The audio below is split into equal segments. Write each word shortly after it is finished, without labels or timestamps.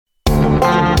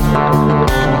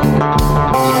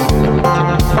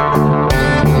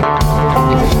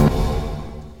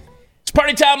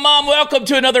I'm Mom. Welcome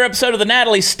to another episode of the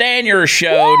Natalie Stanier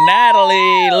Show. Woo!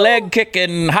 Natalie, leg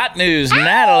kicking, hot news.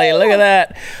 Natalie, look at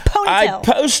that. Ponytail. I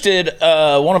posted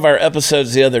one of our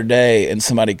episodes the other day, and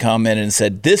somebody commented and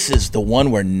said, "This is the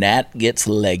one where Nat gets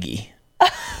leggy."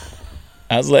 I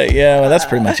was like, "Yeah, well, that's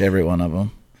pretty much every one of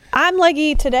them." I'm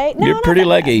leggy today. No, You're pretty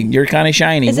leggy. You're kind of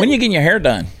shiny. When are you getting your hair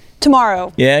done?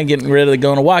 Tomorrow. Yeah, getting rid of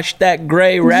going to wash that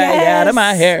gray rag out of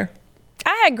my hair.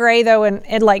 I had gray though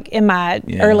in my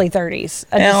early 30s.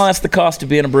 Well, that's the cost of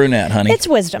being a brunette, honey. It's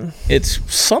wisdom. It's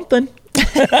something.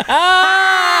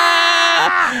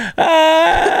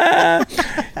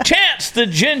 Chance, the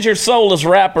ginger soulless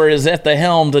rapper, is at the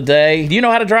helm today. Do you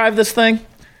know how to drive this thing?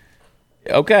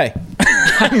 Okay.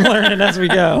 I'm learning as we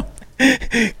go.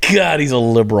 God, he's a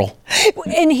liberal.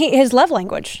 And his love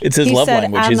language. It's his love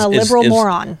language. I'm a liberal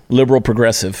moron. Liberal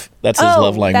progressive. That's his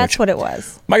love language. That's what it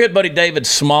was. My good buddy David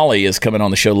Smalley is coming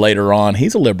on the show later on.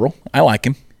 He's a liberal. I like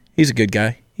him. He's a good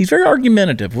guy. He's very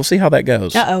argumentative. We'll see how that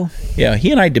goes. Uh-oh. Yeah,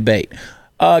 he and I debate.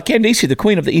 Candice, the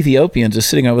queen of the Ethiopians, is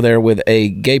sitting over there with a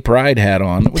gay pride hat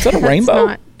on. Was that a rainbow?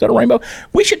 Is that a rainbow?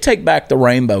 We should take back the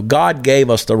rainbow. God gave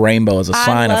us the rainbow as a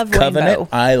sign of covenant. Rainbow.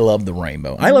 I love the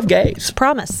rainbow. I love gays. It's a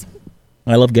promise.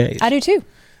 I love gays. I do too.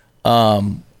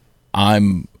 We're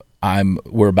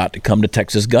about to come to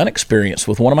Texas Gun Experience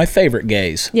with one of my favorite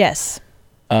gays. Yes.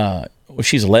 Well,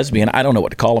 she's a lesbian. I don't know what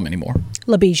to call them anymore.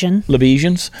 Lebesian.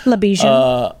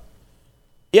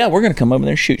 Yeah, we're going to come over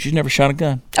there and shoot. She's never shot a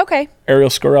gun. Okay.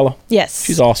 Ariel Scarella. Yes.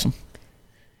 She's awesome.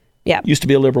 Yeah. Used to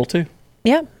be a liberal too.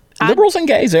 Yeah. Liberals and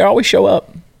gays, they always show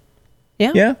up.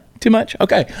 Yeah. Yeah? Too much?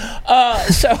 Okay.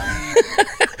 So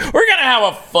we're going to have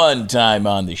a fun time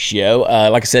on the show.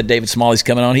 Like I said, David Smalley's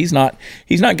coming on. He's not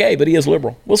gay, but he is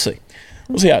liberal. We'll see.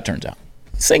 We'll see how it turns out.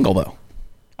 Single, though.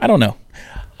 I don't know.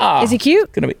 Is he cute?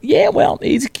 Yeah, well,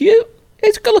 he's cute.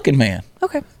 He's a good-looking man.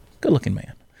 Okay. Good-looking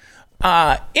man.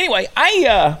 Anyway,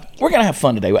 we're going to have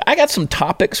fun today. I got some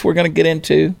topics we're going to get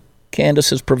into.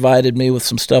 Candace has provided me with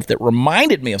some stuff that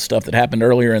reminded me of stuff that happened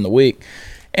earlier in the week,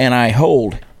 and I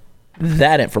hold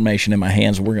that information in my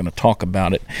hands. We're going to talk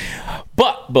about it.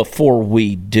 But before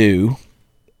we do,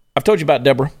 I've told you about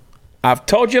Deborah.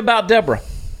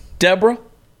 Deborah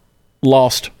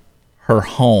lost her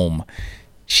home.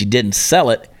 She didn't sell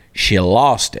it. She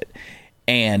lost it.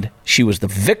 And she was the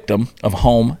victim of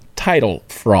home title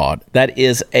fraud. That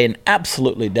is an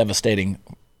absolutely devastating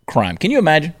crime. Can you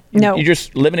imagine? No. You're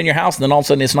just living in your house and then all of a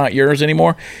sudden it's not yours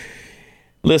anymore.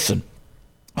 Listen,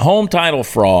 home title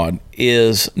fraud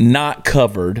is not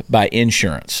covered by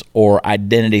insurance or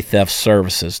identity theft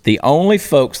services. The only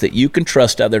folks that you can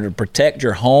trust out there to protect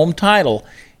your home title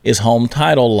is Home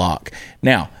Title Lock.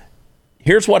 Now,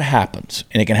 here's what happens,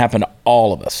 and it can happen to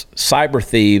all of us. Cyber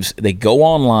thieves, they go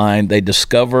online, they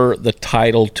discover the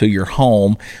title to your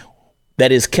home that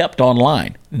is kept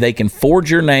online. They can forge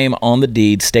your name on the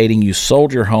deed stating you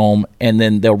sold your home, and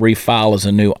then they'll refile as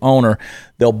a new owner.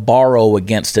 They'll borrow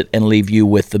against it and leave you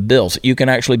with the bills. You can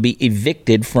actually be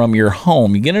evicted from your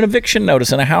home. You get an eviction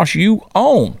notice in a house you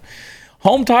own.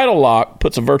 Home Title Lock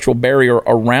puts a virtual barrier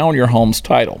around your home's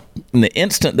title. And the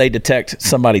instant they detect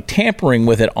somebody tampering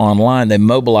with it online, they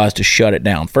mobilize to shut it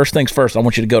down. First things first, I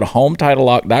want you to go to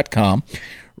HometitleLock.com,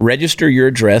 register your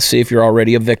address, see if you're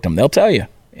already a victim. They'll tell you.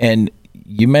 And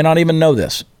you may not even know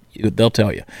this. They'll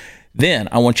tell you. Then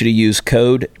I want you to use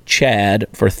code CHAD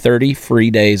for 30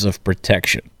 free days of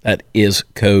protection. That is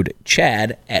code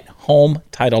CHAD at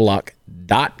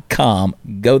HometitleLock.com.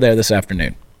 Go there this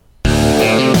afternoon.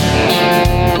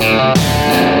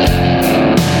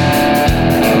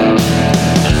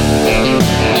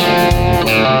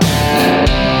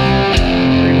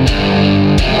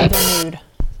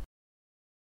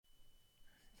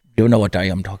 You know what I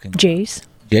am talking about? Jace.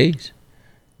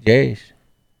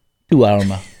 Tu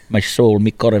alma, my soul,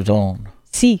 mi corazón.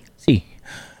 Si.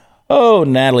 Oh,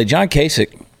 Natalie, John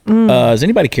Kasich. Does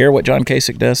anybody care what John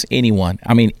Kasich does? Anyone.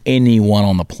 I mean, anyone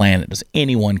on the planet. Does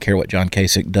anyone care what John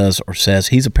Kasich does or says?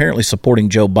 He's apparently supporting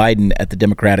Joe Biden at the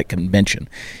Democratic convention.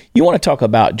 You want to talk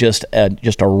about just a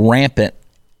rampant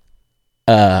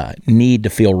need to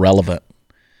feel relevant.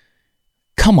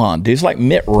 Come on, dude. It's like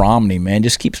Mitt Romney, man.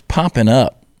 Just keeps popping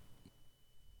up.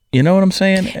 You know what I'm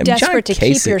saying? Desperate to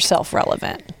keep yourself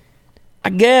relevant. I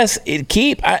guess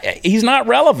he's not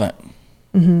relevant.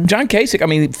 Mm-hmm. John Kasich, I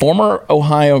mean, former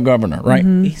Ohio governor, right?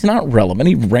 Mm-hmm. He's not relevant.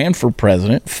 He ran for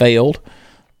president, failed.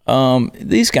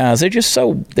 These guys, they're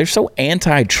so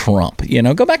anti-Trump. You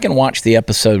know, go back and watch the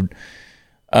episode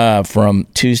from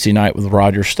Tuesday night with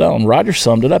Roger Stone. Roger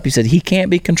summed it up. He said he can't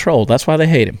be controlled. That's why they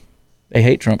hate him. They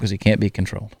hate Trump because he can't be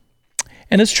controlled.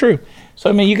 And it's true. So,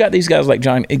 I mean, you got these guys like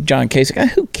John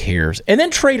Kasich. Who cares? And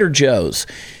then Trader Joe's.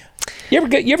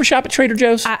 You ever shop at Trader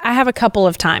Joe's? I have a couple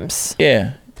of times.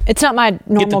 Yeah. It's not my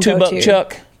normal Get the go-to. $2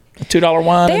 chuck, a $2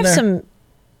 wine They in have there.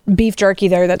 some beef jerky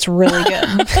there that's really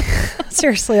good.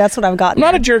 Seriously, that's what I've gotten. I'm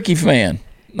not a jerky fan.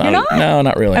 You're not? No,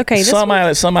 not really. Okay, some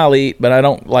I'll eat, but I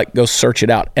don't like go search it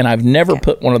out. And I've never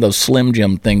put one of those Slim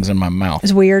Jim things in my mouth.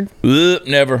 It's weird.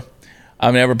 Never.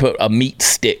 I've never put a meat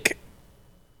stick.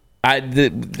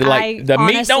 The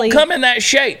meat don't come in that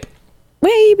shape.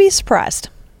 Well, you'd be surprised.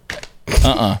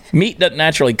 Meat doesn't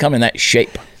naturally come in that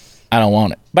shape. I don't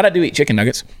want it, but I do eat chicken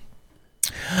nuggets.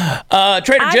 Trader I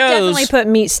Joe's. definitely put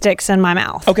meat sticks in my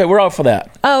mouth. Okay, we're all for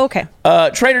that. Oh, okay.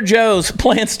 Trader Joe's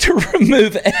plans to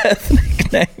remove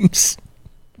ethnic names.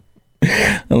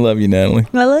 I love you, Natalie.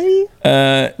 I love you.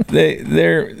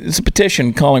 There's a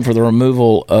petition calling for the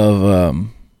removal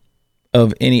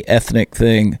of any ethnic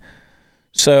thing.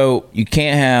 So you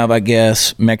can't have, I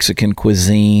guess, Mexican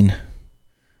cuisine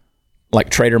like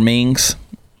Trader Ming's.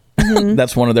 Mm-hmm.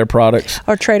 That's one of their products.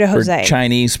 Or Trader Jose. Or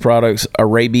Chinese products,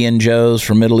 Arabian Joe's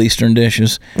for Middle Eastern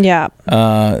dishes. Yeah.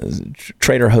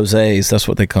 Trader Jose's, that's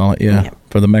what they call it, yeah.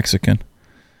 For the Mexican.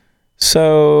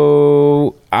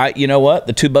 So, you know what?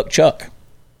 The $2 chuck.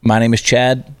 My name is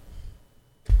Chad.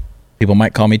 People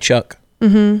might call me Chuck.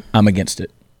 Mm-hmm. I'm against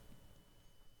it.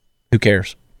 Who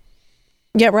cares?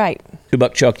 Yeah, right.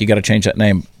 $2 chuck, you got to change that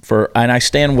name. And I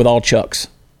stand with all Chucks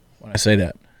when I say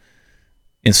that.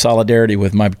 In solidarity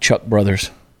with my Chuck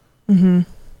brothers. Mm-hmm.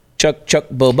 Chuck,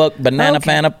 Buck, Banana, Okay.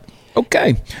 Fana.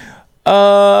 Okay.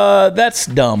 That's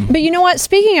dumb. But you know what?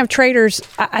 Speaking of traders,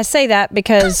 I say that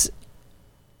because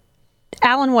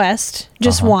Alan West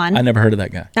just won. I never heard of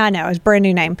that guy. I know. It's a brand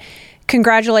new name.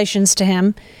 Congratulations to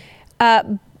him.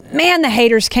 Man, the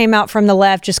haters came out from the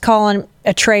left just calling him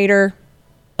a traitor.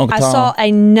 Uncle Tom, I saw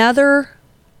another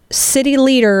city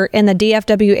leader in the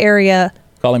DFW area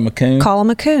call him a coon. call him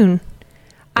a coon.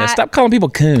 Yeah, stop calling people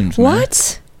coons, man.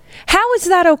 What? How is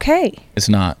that okay? It's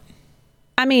not.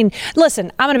 I mean,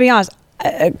 listen, I'm going to be honest.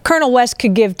 Colonel West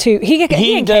could give two. He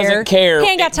doesn't care. He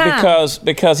ain't got time.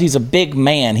 Because he's a big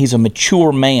man. He's a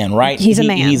mature man, right? He's a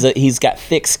man. He's got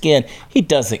thick skin. He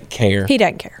doesn't care. He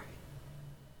doesn't care.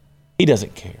 He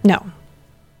doesn't care. No.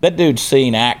 That dude's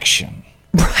seen action.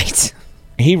 Right.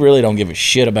 He really don't give a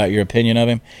shit about your opinion of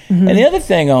him. Mm-hmm. And the other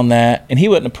thing on that, and he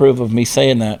wouldn't approve of me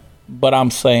saying that, but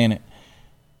I'm saying it.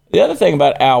 The other thing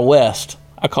about Al West,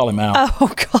 I call him Al.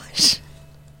 Oh, gosh.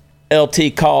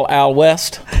 LT call Al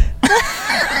West.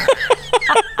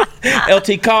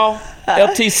 LT call,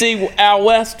 LTC Al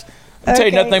West. I'll tell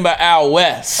you nothing about Al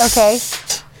West.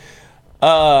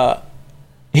 Okay.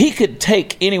 He could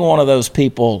take any one of those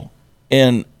people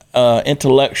in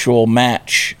intellectual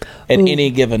match at any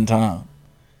given time.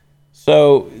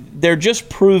 So they're just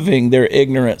proving their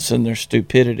ignorance and their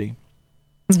stupidity.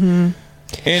 Mm-hmm.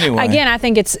 Anyway. Again, I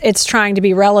think it's trying to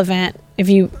be relevant. If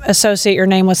you associate your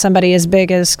name with somebody as big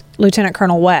as Lieutenant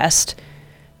Colonel West,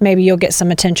 maybe you'll get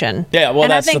some attention. Yeah, well,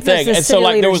 and that's the thing. And so, city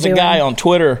like, there leaders was a guy on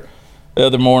Twitter the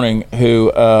other morning who,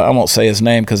 I won't say his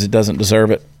name because he doesn't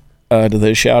deserve it to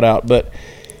the shout out, but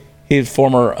he's a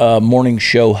former morning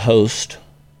show host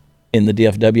in the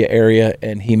DFW area,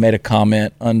 and he made a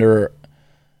comment under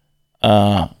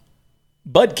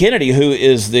Bud Kennedy, who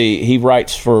is he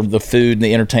writes for the food and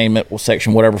the entertainment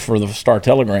section, whatever, for the Star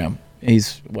Telegram.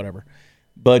 He's whatever.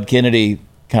 Bud Kennedy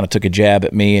kind of took a jab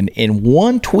at me, and in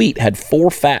one tweet had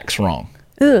 4 facts wrong.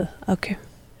 Ugh, okay.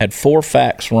 Had 4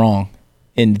 facts wrong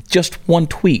in just one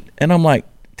tweet. And I'm like,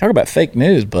 talk about fake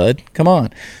news, bud. Come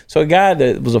on. So a guy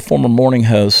that was a former morning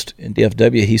host in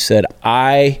DFW, he said,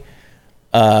 I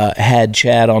had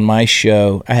Chad on my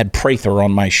show. I had Prather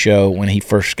on my show when he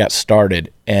first got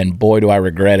started, and boy, do I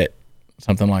regret it.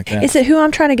 Something like that. Is it who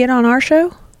I'm trying to get on our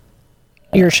show?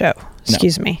 Your show.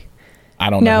 Excuse me. I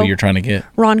don't know who you're trying to get.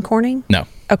 Ron Corning? No.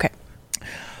 Okay.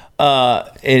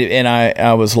 And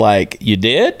I was like, you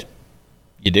did?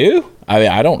 You do?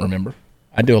 I don't remember.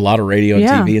 I do a lot of radio and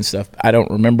TV and stuff. I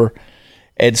don't remember.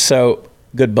 And so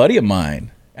a good buddy of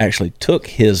mine actually took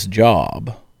his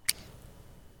job.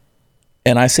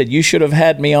 And I said, you should have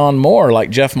had me on more like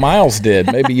Jeff Miles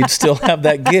did. Maybe you'd still have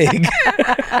that gig.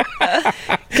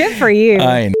 Good for you.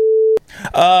 Sorry.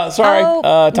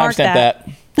 Timestamp that.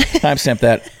 Timestamp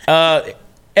that.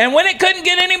 And when it couldn't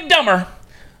get any dumber,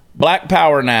 Black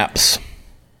Power Naps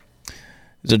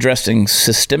is addressing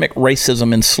systemic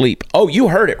racism in sleep. Oh, you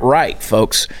heard it right,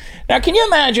 folks. Now, can you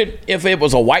imagine if it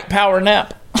was a white power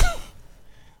nap?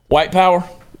 White power?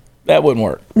 That wouldn't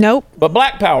work. Nope. But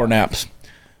black power naps,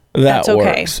 that That's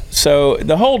okay. works. So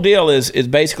the whole deal is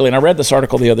basically, and I read this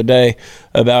article the other day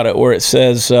about it where it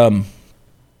says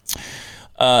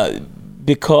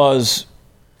because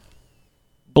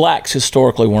blacks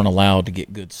historically weren't allowed to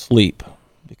get good sleep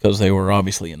because they were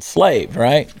obviously enslaved,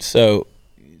 right? So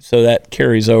that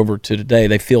carries over to today.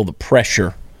 They feel the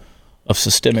pressure of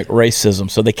systemic racism,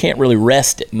 so they can't really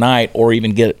rest at night or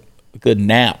even get a good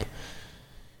nap.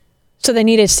 So they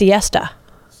need a siesta.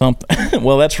 Something.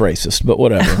 Well, that's racist, but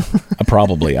whatever.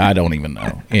 I don't even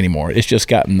know anymore. It's just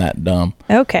gotten that dumb.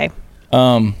 Okay.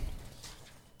 A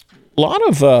lot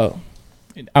of,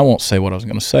 I won't say what I was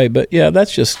going to say, but yeah,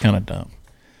 that's just kind of dumb.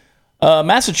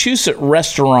 Massachusetts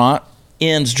restaurant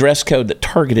ends dress code that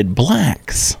targeted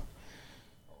blacks.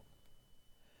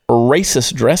 A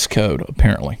racist dress code,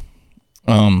 apparently.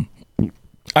 I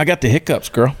got the hiccups,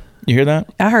 girl. You hear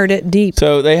that? I heard it deep.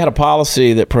 So they had a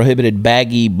policy that prohibited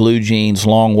baggy blue jeans,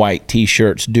 long white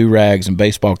T-shirts, do-rags, and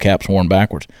baseball caps worn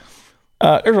backwards.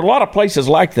 There's a lot of places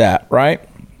like that, right?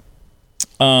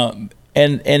 And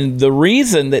the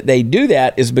reason that they do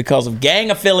that is because of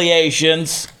gang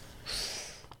affiliations.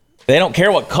 They don't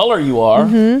care what color you are.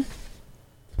 Mm-hmm.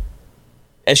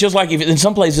 It's just like if in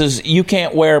some places you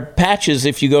can't wear patches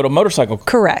if you go to a motorcycle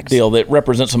deal that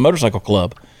represents a motorcycle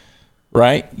club.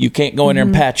 Right? You can't go in there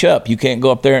and patch up. You can't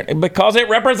go up there because it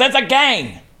represents a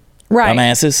gang. Right.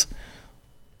 Dumbasses.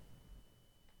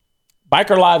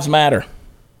 Biker lives matter.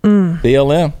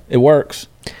 BLM. It works.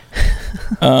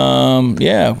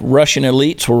 Yeah. Russian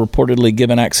elites were reportedly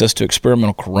given access to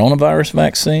experimental coronavirus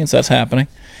vaccines. That's happening.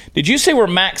 Did you see where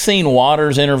Maxine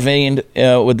Waters intervened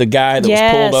with the guy that was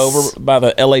pulled over by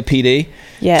the LAPD?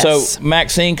 Yes. So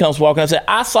Maxine comes walking and said,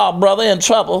 I saw a brother in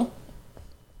trouble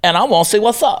and I want to see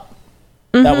what's up.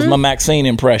 That was my Maxine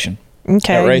impression.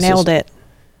 Okay, nailed it.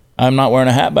 I'm not wearing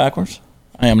a hat backwards.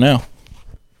 I am now.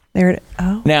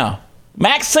 Now,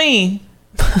 Maxine,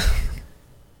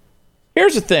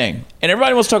 here's the thing, and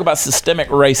everybody wants to talk about systemic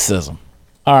racism.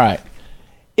 All right.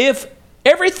 If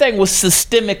everything was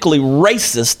systemically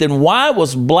racist, then why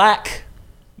was black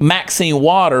Maxine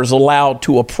Waters allowed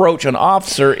to approach an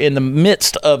officer in the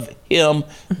midst of him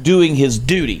doing his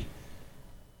duty?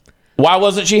 Why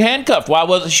wasn't she handcuffed? Why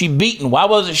wasn't she beaten? Why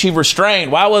wasn't she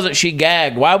restrained? Why wasn't she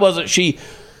gagged? Why wasn't she,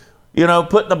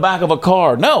 put in the back of a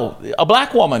car? No, a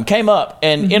black woman came up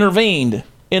and intervened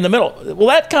in the middle. Well,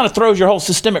 that kind of throws your whole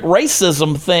systemic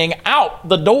racism thing out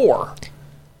the door,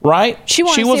 right? She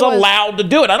was allowed to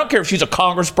do it. I don't care if she's a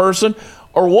congressperson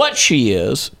or what she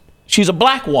is. She's a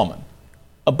black woman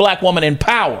in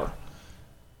power.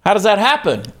 How does that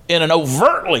happen in an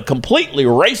overtly, completely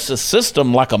racist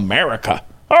system like America?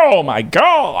 Oh, my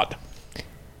God.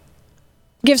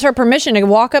 Gives her permission to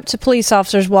walk up to police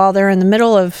officers while they're in the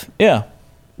middle of their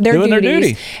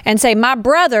duty and say, my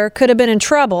brother could have been in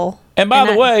trouble. And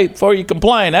by the way, before you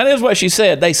complain, that is what she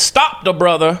said. They stopped a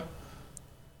brother,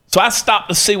 so I stopped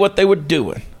to see what they were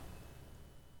doing.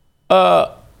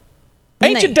 Ain't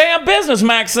your damn business,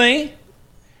 Maxine.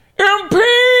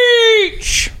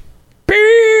 Impeach!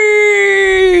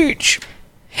 Impeach!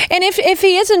 And if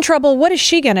he is in trouble, what is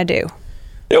she going to do?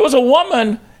 There was a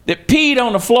woman that peed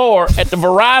on the floor at the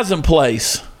Verizon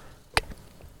place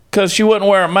because she wouldn't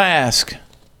wear a mask.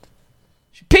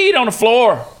 She peed on the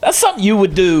floor. That's something you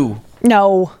would do.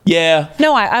 No. Yeah.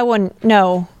 No, I wouldn't.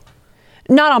 No.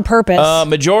 Not on purpose.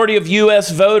 Majority of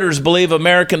U.S. voters believe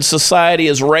American society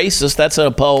is racist. That's in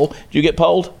a poll. Did you get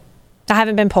polled? I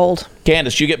haven't been polled.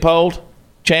 Candace, you get polled?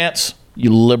 Chance?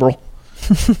 You liberal.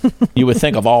 You would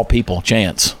think of all people,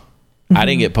 Chance. I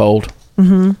didn't get polled.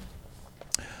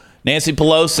 Nancy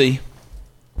Pelosi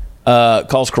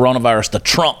calls coronavirus the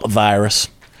Trump virus.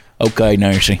 Okay,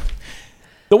 Nancy.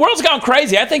 The world's gone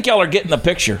crazy. I think y'all are getting the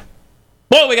picture.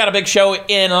 Boy, we got a big show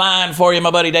in line for you.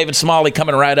 My buddy David Smalley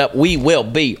coming right up. We will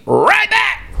be right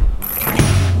back.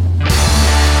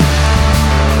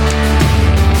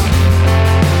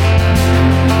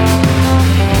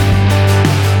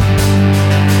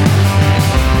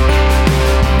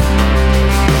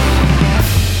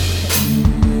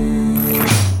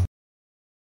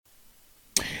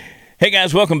 Hey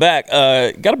guys, welcome back.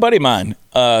 Got a buddy of mine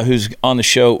who's on the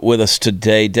show with us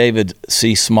today, David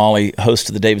C. Smalley, host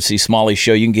of the David C. Smalley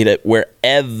Show. You can get it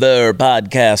wherever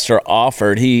podcasts are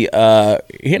offered. He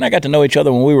and I got to know each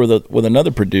other when we were with another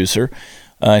producer,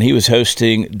 and he was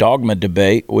hosting Dogma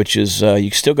Debate, which is, you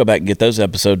can still go back and get those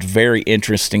episodes. Very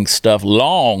interesting stuff.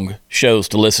 Long shows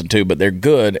to listen to, but they're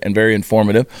good and very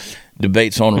informative.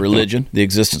 Debates on religion, the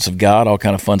existence of God, all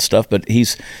kind of fun stuff. But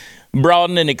he's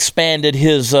broadened and expanded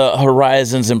his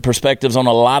horizons and perspectives on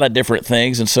a lot of different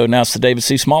things, and so now it's the David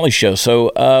C. Smalley Show.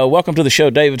 So welcome to the show,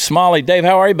 David Smalley. Dave,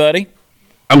 how are you, buddy?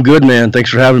 I'm good, man. Thanks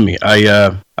for having me.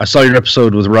 I saw your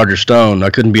episode with Roger Stone. I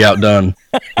couldn't be outdone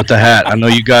with the hat. I know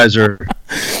you guys are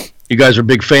you guys are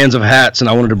big fans of hats, and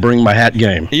I wanted to bring my hat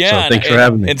game. Yeah, so thanks for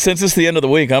having me. And since it's the end of the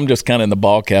week, I'm just kind of in the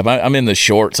ball cap. I'm in the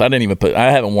shorts. I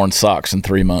haven't worn socks in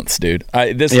 3 months, dude.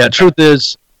 Truth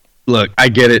is, look, I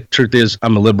get it. Truth is,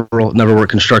 I'm a liberal. Never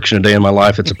worked construction a day in my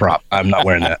life. It's a prop. I'm not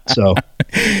wearing that. So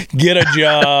get a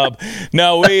job.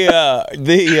 No,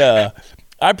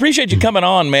 I appreciate you coming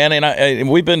on, man. And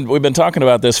we've been talking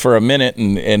about this for a minute,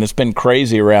 and it's been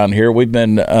crazy around here. We've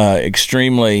been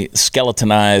extremely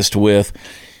skeletonized with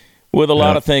a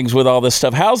lot of things with all this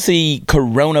stuff. How's the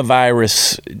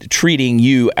coronavirus treating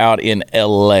you out in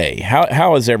LA?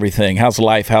 How is everything? How's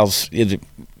life? Is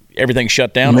everything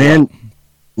shut down? Man,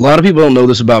 a lot of people don't know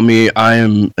this about me. I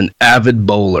am an avid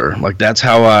bowler. Like, that's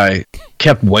how I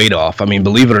kept weight off. I mean,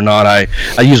 believe it or not, I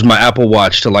used my Apple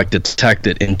Watch to detect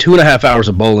it. In 2.5 hours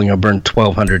of bowling, I burned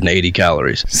 1,280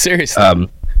 calories. Seriously?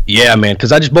 Yeah, man,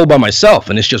 because I just bowl by myself,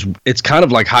 and it's kind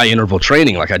of like high interval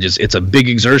training. Like, it's a big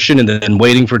exertion, and then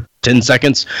waiting for 10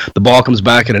 seconds, the ball comes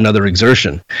back at another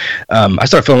exertion. I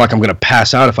start feeling like I'm going to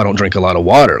pass out if I don't drink a lot of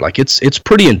water. Like, it's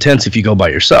pretty intense if you go by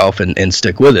yourself and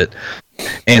stick with it.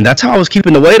 And that's how I was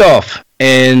keeping the weight off.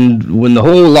 And when the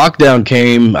whole lockdown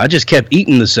came, I just kept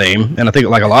eating the same. And I think,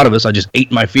 like a lot of us, I just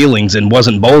ate my feelings and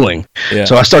wasn't bowling. Yeah.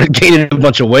 So I started gaining a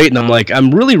bunch of weight, and I'm like,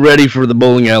 I'm really ready for the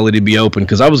bowling alley to be open,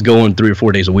 because I was going 3 or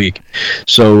 4 days a week.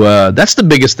 So that's the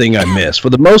biggest thing I miss.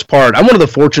 For the most part, I'm one of the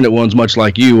fortunate ones, much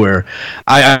like you, where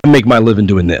I make my living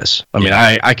doing this. I mean,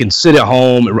 I can sit at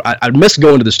home. I miss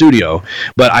going to the studio,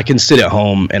 but I can sit at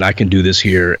home and I can do this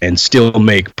here and still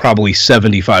make probably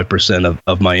 75%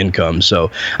 of my income.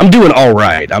 So I'm doing all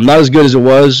right. I'm not as good as it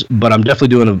was, but I'm definitely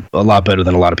doing a lot better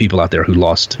than a lot of people out there who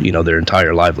lost, their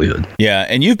entire livelihood. Yeah,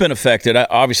 and you've been affected.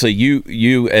 Obviously,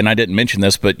 you and I didn't mention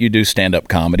this, but you do stand-up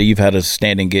comedy. You've had a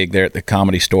standing gig there at the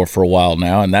Comedy Store for a while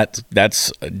now, and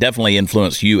that's definitely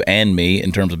influenced you and me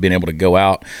in terms of being able to go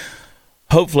out.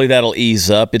 Hopefully that'll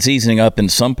ease up. It's easing up in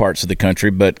some parts of the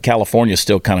country, but California's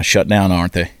still kind of shut down,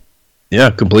 aren't they? Yeah,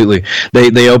 completely.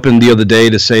 They opened the other day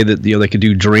to say that they could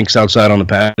do drinks outside on the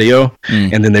patio,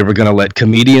 and then they were going to let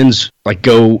comedians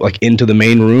go into the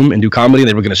main room and do comedy.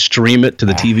 They were going to stream it to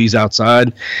the TVs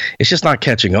outside. It's just not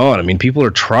catching on. I mean, people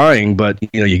are trying, but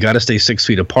you got to stay 6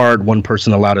 feet apart. One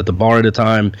person allowed at the bar at a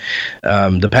time.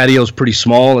 The patio's pretty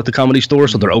small at the Comedy Store,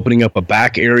 so they're opening up a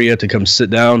back area to come sit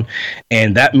down,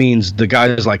 and that means the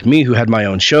guys like me who had my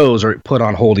own shows are put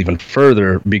on hold even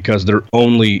further, because they're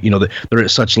only they're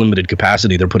at such limited capacity.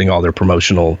 They're putting all their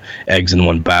promotional eggs in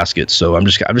one basket. So I've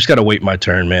just got to wait my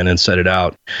turn, man, and set it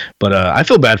out. But I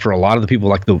feel bad for a lot of the people,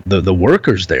 like the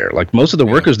workers there. Like, most of the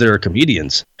workers there are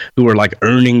comedians who are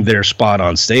earning their spot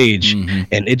on stage,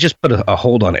 and it just put a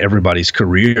hold on everybody's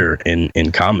career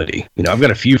in comedy. I've got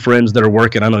a few friends that are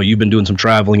working. I know you've been doing some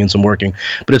traveling and some working,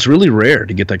 but it's really rare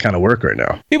to get that kind of work right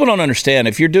now. People don't understand,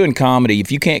 if you're doing comedy,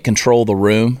 if you can't control the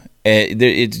room,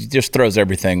 it just throws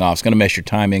everything off. It's going to mess your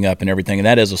timing up and everything, and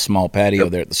that is a small patio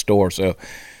there at the store, so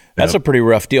that's a pretty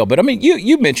rough deal. But I mean,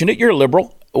 you mentioned it. You're a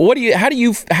liberal.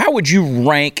 How would you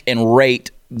rank and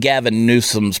rate Gavin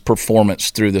Newsom's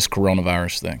performance through this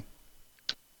coronavirus thing?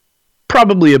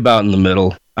 Probably about in the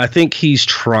middle. I think he's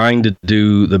trying to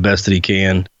do the best that he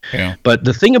can. Yeah. But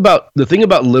the thing about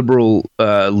liberal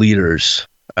leaders,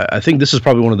 I think this is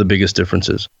probably one of the biggest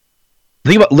differences. The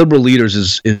thing about liberal leaders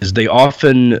is they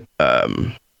often,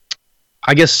 I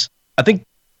think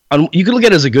you could look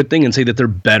at it as a good thing and say that they're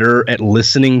better at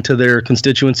listening to their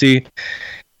constituency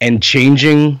and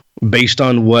changing based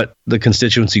on what the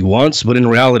constituency wants. But in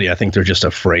reality, I think they're just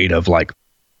afraid of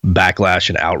backlash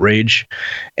and outrage.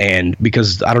 And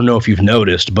because I don't know if you've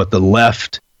noticed, but the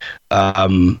left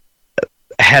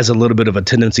has a little bit of a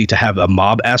tendency to have a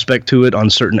mob aspect to it on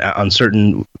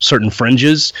certain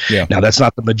fringes. Yeah. Now, that's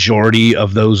not the majority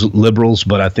of those liberals,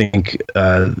 but I think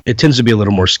it tends to be a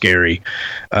little more scary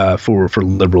for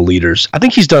liberal leaders. I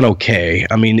think he's done okay.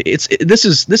 I mean, this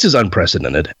is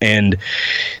unprecedented, and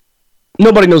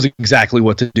nobody knows exactly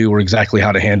what to do or exactly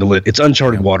how to handle it. It's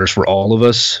uncharted waters for all of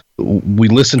us. We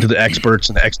listen to the experts,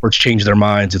 and the experts change their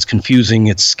minds. It's confusing.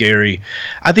 It's scary.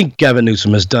 I think Gavin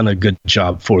Newsom has done a good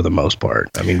job for the most part.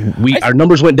 I mean, our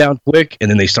numbers went down quick, and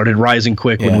then they started rising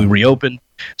quick when we reopened.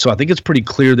 So I think it's pretty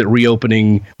clear that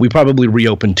we probably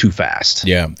reopened too fast.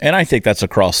 Yeah, and I think that's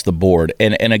across the board.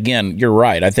 And again, you're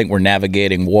right. I think we're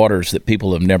navigating waters that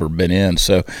people have never been in.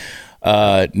 So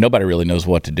nobody really knows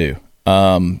what to do.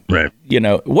 Right.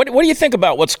 What do you think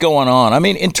about what's going on? I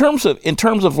mean, in terms of you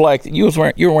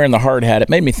were wearing the hard hat. It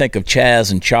made me think of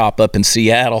Chaz and Chop up in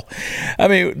Seattle. I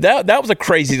mean, that was a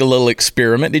crazy little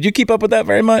experiment. Did you keep up with that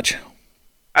very much?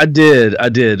 I did.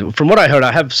 From what I heard,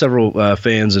 I have several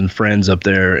fans and friends up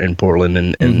there in Portland,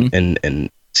 and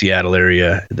Seattle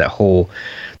area, that whole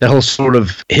sort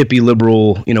of hippie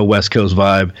liberal, West Coast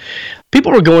vibe.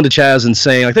 People were going to Chaz and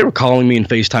saying, like, they were calling me and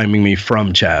FaceTiming me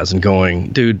from Chaz and going,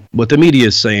 dude, what the media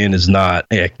is saying is not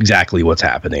exactly what's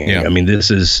happening. Yeah. I mean,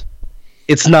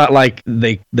 it's not like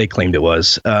they claimed it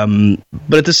was.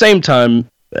 But at the same time,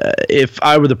 if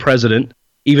I were the president,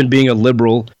 even being a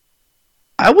liberal,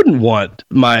 I wouldn't want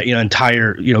my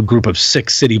entire group of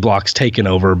 6 city blocks taken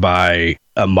over by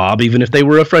a mob, even if they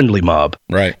were a friendly mob.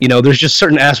 Right. There's just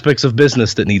certain aspects of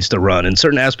business that needs to run, and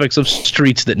certain aspects of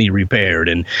streets that need repaired,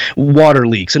 and water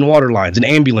leaks and water lines and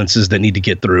ambulances that need to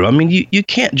get through. I mean, you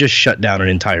can't just shut down an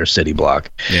entire city block.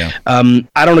 Yeah.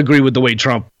 I don't agree with the way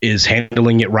Trump is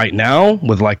handling it right now,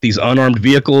 with like these unarmed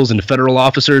vehicles and federal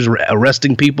officers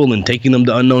arresting people and taking them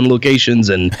to unknown locations,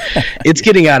 and it's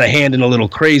getting out of hand and a little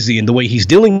crazy, and the way he's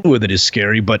dealing with it is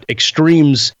scary, but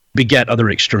extremes beget other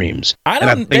extries.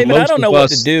 David, I don't know what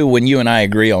to do when you and I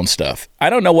agree on stuff. I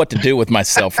don't know what to do with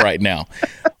myself right now.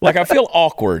 Like, I feel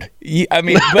awkward.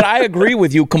 But I agree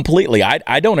with you completely.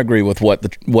 I don't agree with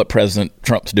what President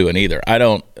Trump's doing either. I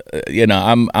don't.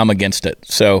 I'm against it.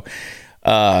 So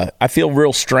I feel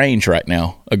real strange right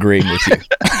now agreeing with you.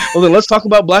 Well, then let's talk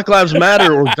about Black Lives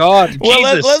Matter or God. Well,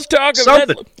 Jesus, let's talk.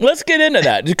 Let's get into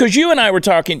that, because you and I were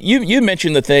talking. You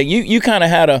mentioned the thing. You kind of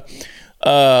had a.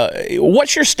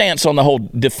 What's your stance on the whole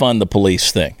defund the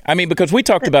police thing? I mean, because we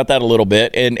talked about that a little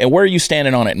bit, and where are you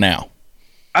standing on it now?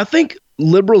 I think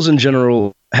liberals in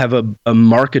general have a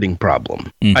marketing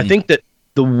problem. Mm-hmm. I think that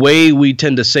the way we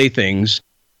tend to say things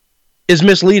is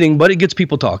misleading, but it gets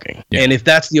people talking. Yeah. And if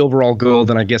that's the overall goal,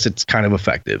 then I guess it's kind of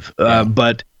effective. Yeah.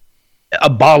 But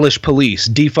abolish police,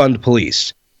 defund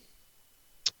police.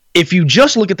 If you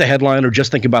just look at the headline or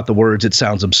just think about the words, it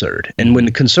sounds absurd. And when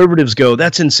the conservatives go,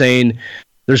 that's insane,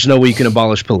 there's no way you can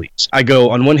abolish police, I go,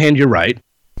 on one hand, you're right.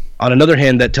 On another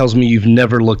hand, that tells me you've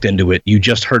never looked into it. You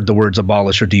just heard the words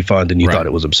abolish or defund and you thought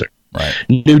it was absurd. Right.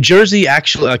 New Jersey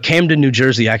actually, Camden, New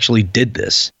Jersey actually did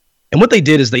this. And what they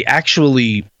did is they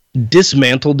actually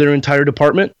dismantled their entire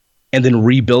department and then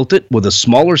rebuilt it with a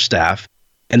smaller staff,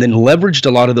 and then leveraged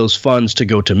a lot of those funds to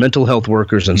go to mental health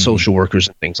workers and social workers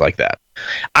and things like that.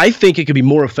 I think it could be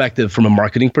more effective from a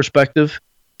marketing perspective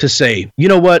to say, you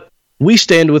know what, we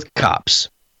stand with cops.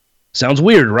 Sounds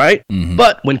weird, right? Mm-hmm.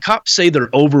 But when cops say they're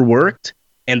overworked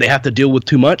and they have to deal with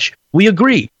too much, we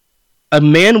agree. A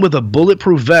man with a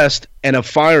bulletproof vest and a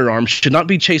firearm should not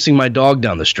be chasing my dog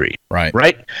down the street.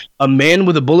 Right? A man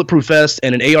with a bulletproof vest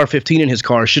and an AR-15 in his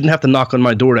car shouldn't have to knock on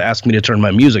my door to ask me to turn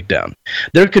my music down.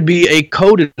 There could be a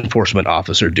code enforcement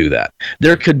officer do that.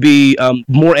 There could be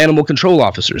more animal control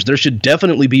officers. There should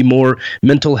definitely be more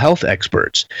mental health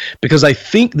experts. Because I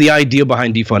think the idea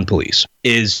behind defund police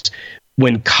is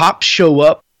when cops show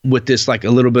up with this, like, a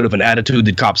little bit of an attitude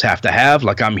that cops have to have,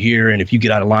 like, I'm here, and if you get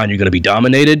out of line, you're going to be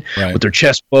dominated, with their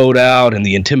chest bowed out and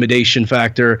the intimidation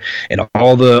factor and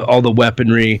all the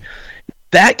weaponry,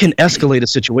 that can escalate a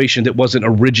situation that wasn't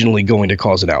originally going to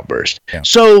cause an outburst. Yeah.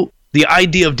 So the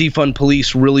idea of defund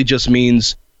police really just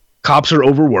means cops are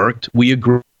overworked. We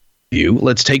agree with you.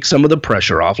 Let's take some of the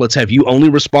pressure off. Let's have you only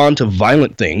respond to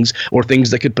violent things or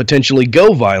things that could potentially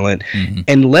go violent. Mm-hmm.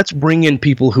 And let's bring in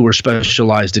people who are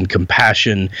specialized in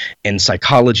compassion and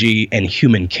psychology and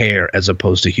human care as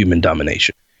opposed to human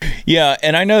domination. Yeah,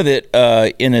 and I know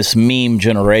that in this meme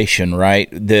generation, right,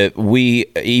 that we,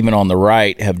 even on the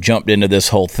right, have jumped into this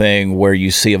whole thing where you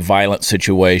see a violent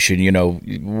situation,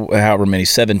 however many,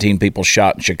 17 people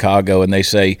shot in Chicago, and they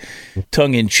say,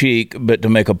 tongue-in-cheek, but to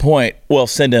make a point, well,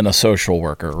 send in a social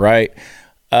worker, right?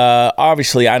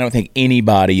 Obviously, I don't think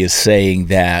anybody is saying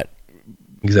that.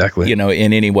 Exactly. In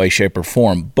any way, shape, or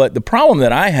form. But the problem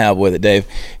that I have with it, Dave,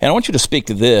 and I want you to speak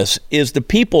to this, is the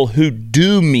people who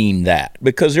do mean that.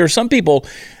 Because there are some people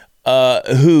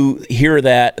who hear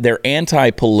that, they're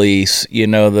anti-police,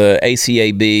 the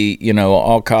ACAB,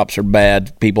 all cops are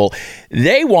bad people.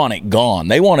 They want it gone.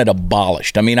 They want it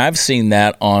abolished. I mean, I've seen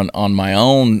that on my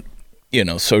own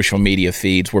social media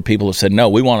feeds where people have said, no,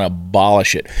 we want to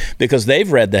abolish it. Because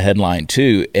they've read the headline,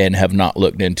 too, and have not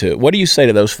looked into it. What do you say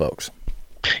to those folks?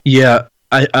 Yeah,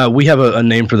 we have a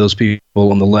name for those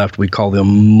people on the left. We call them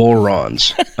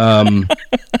morons. Here's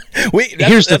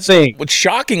the thing.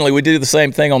 Shockingly, we do the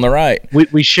same thing on the right.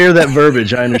 We share that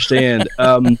verbiage, I understand.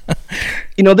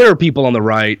 There are people on the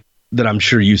right that I'm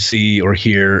sure you see or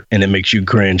hear, and it makes you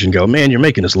cringe and go, man, you're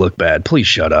making us look bad. Please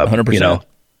shut up. 100%.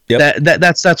 Yep.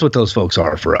 That's what those folks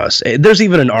are for us. There's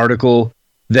even an article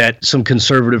that some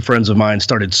conservative friends of mine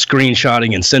started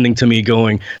screenshotting and sending to me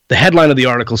going, the headline of the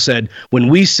article said, when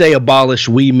we say abolish,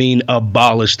 we mean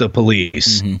abolish the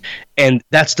police. Mm-hmm. And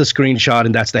that's the screenshot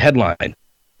and that's the headline.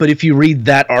 But if you read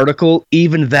that article,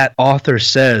 even that author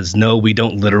says, no, we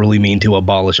don't literally mean to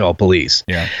abolish all police.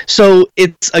 Yeah. So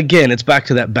it's back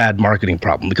to that bad marketing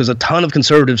problem, because a ton of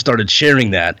conservatives started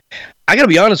sharing that. I got to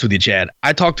be honest with you, Chad.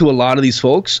 I talk to a lot of these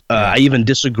folks. I even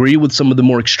disagree with some of the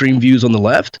more extreme views on the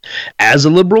left as a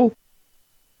liberal.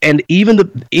 And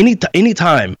even any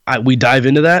time we dive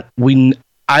into that,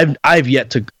 I've yet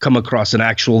to come across an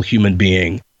actual human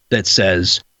being that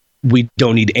says we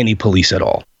don't need any police at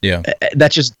all. Yeah.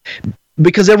 That's just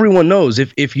because everyone knows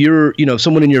if you're, if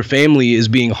someone in your family is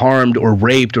being harmed or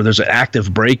raped or there's an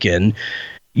active break-in,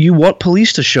 you want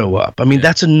police to show up. I mean,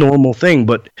 that's a normal thing,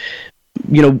 but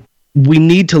we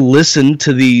need to listen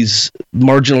to these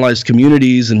marginalized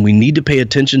communities, and we need to pay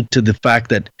attention to the fact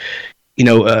that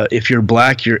if you're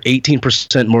black, you're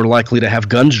 18% more likely to have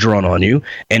guns drawn on you.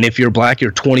 And if you're black,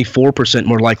 you're 24%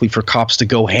 more likely for cops to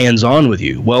go hands-on with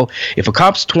you. Well, if a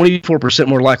cop's 24%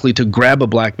 more likely to grab a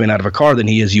black man out of a car than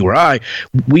he is you or I,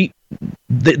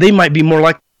 they might be more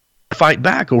likely to fight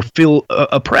back or feel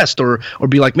oppressed or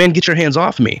be like, man, get your hands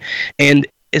off me. And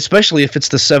especially if it's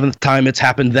the 7th time it's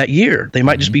happened that year, they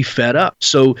might just be fed up.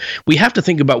 So we have to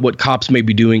think about what cops may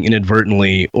be doing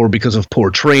inadvertently or because of poor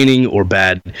training or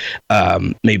bad,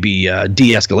 maybe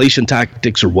de-escalation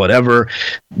tactics or whatever.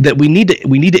 That we need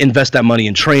to invest that money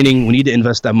in training. We need to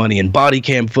invest that money in body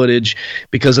cam footage,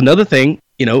 because another thing,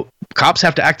 cops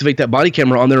have to activate that body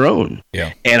camera on their own.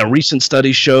 Yeah. And a recent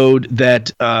study showed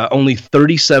that only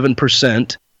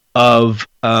 37% of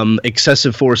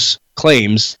excessive force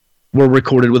claims were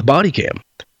recorded with body cam.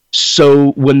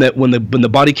 So when the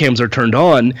body cams are turned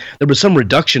on, there was some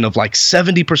reduction of like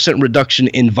 70% reduction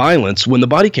in violence when the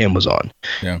body cam was on.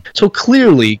 Yeah. So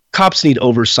clearly cops need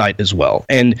oversight as well.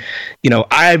 And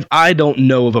I don't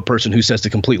know of a person who says to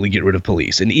completely get rid of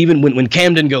police. And even when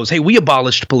Camden goes, hey, we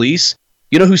abolished police,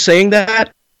 you know who's saying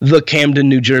that? The Camden,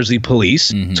 New Jersey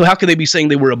police. Mm-hmm. So how could they be saying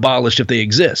they were abolished if they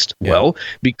exist? Yeah. Well,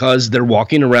 because they're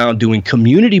walking around doing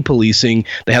community policing.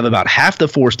 They have about half the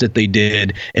force that they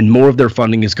did, and more of their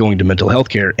funding is going to mental health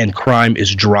care, and crime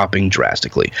is dropping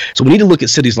drastically. So we need to look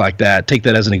at cities like that, take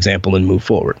that as an example, and move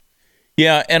forward.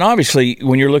 Yeah, and obviously,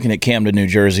 when you're looking at Camden, New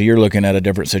Jersey, you're looking at a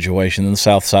different situation than the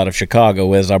south side of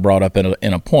Chicago, as I brought up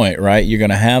in a point, right? You're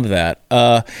going to have that.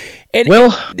 I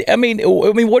mean,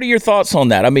 what are your thoughts on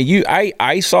that? I mean,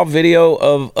 I saw video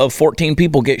of 14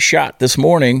 people get shot this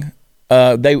morning.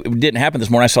 They didn't happen this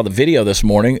morning. I saw the video this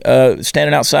morning,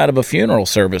 standing outside of a funeral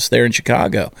service there in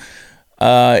Chicago.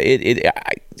 You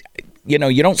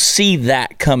don't see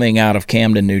that coming out of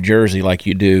Camden, New Jersey, like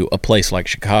you do a place like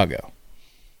Chicago.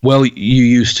 Well, you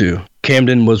used to.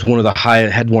 Camden was had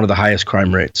one of the highest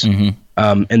crime rates,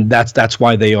 and that's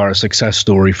why they are a success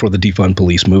story for the defund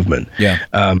police movement. Yeah,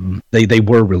 they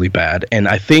were really bad, and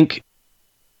I think.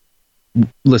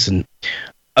 Listen,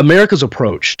 America's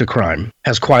approach to crime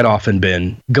has quite often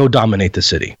been go dominate the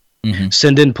city,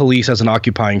 send in police as an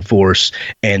occupying force,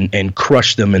 and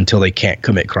crush them until they can't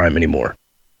commit crime anymore.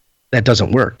 That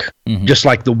doesn't work. Just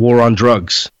like the war on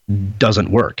drugs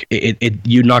doesn't work.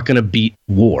 You're not going to beat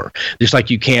war. Just like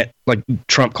you can't, like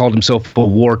Trump called himself a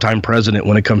wartime president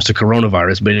when it comes to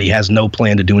coronavirus, but he has no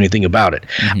plan to do anything about it.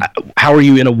 How are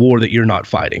you in a war that you're not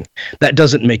fighting? That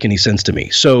doesn't make any sense to me.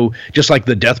 So just like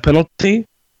the death penalty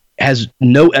has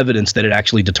no evidence that it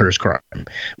actually deters crime.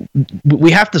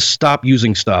 We have to stop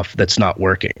using stuff that's not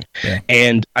working. Yeah.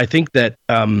 And I think that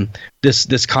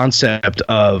this concept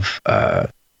of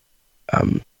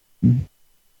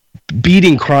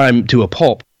beating crime to a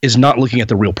pulp is not looking at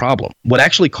the real problem. What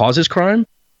actually causes crime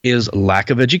is lack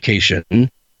of education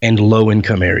and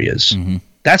low-income areas.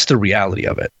 That's the reality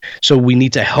of it. So we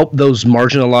need to help those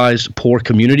marginalized, poor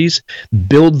communities,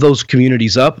 build those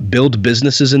communities up, build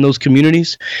businesses in those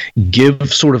communities,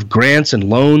 give sort of grants and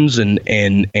loans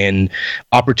and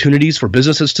opportunities for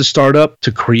businesses to start up,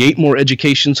 to create more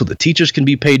education so the teachers can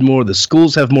be paid more, the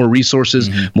schools have more resources,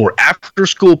 more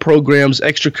after-school programs,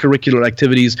 extracurricular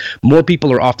activities, more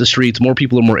people are off the streets, more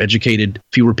people are more educated,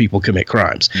 fewer people commit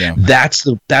crimes. Yeah. That's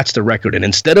the record. And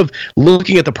instead of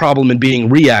looking at the problem and being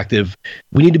reactive,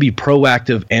 we need to be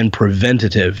proactive and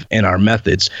preventative in our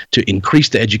methods to increase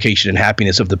the education and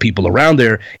happiness of the people around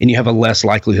there, and you have a less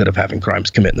likelihood of having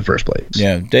crimes commit in the first place.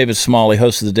 Yeah, David Smalley,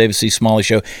 host of the David C. Smalley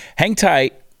Show. Hang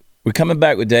tight. We're coming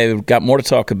back with David. We've got more to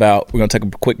talk about. We're going to take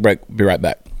a quick break. Be right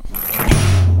back.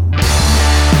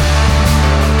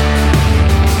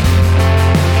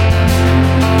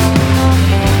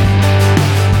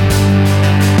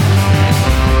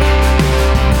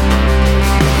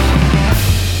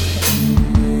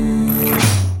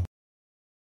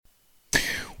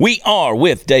 We are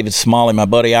with David Smalley, my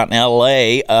buddy out in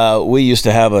L.A. We used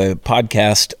to have a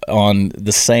podcast on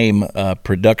the same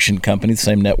production company, the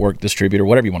same network distributor,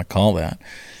 whatever you want to call that.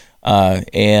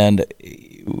 And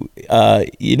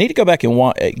you need to go back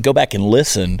and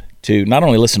listen to, not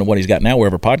only listen to what he's got now,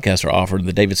 wherever podcasts are offered,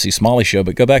 the David C. Smalley Show,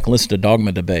 but go back and listen to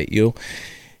Dogma Debate.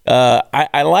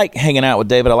 I like hanging out with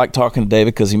David. I like talking to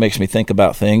David because he makes me think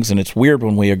about things, and it's weird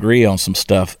when we agree on some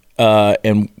stuff.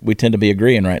 And we tend to be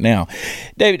agreeing right now.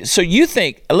 David, so you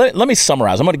think, let me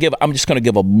summarize. I'm just going to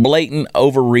give a blatant,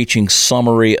 overreaching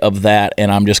summary of that,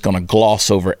 and I'm just going to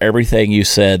gloss over everything you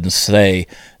said and say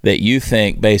that you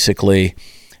think basically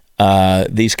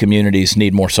these communities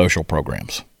need more social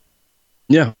programs.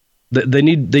 Yeah, they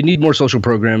need more social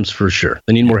programs for sure.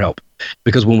 They need more help,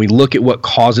 because when we look at what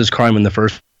causes crime in the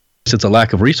first place, it's a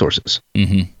lack of resources.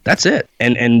 Mm-hmm. That's it.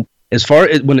 And as far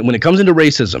as when it comes into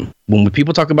racism, when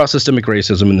people talk about systemic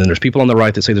racism, and then there's people on the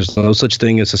right that say there's no such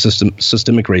thing as a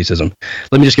systemic racism,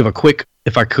 let me just give a quick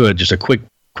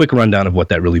rundown of what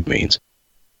that really means.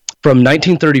 From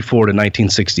 1934 to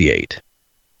 1968,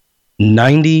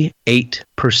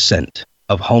 98%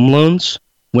 of home loans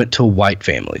went to white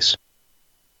families.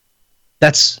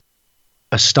 That's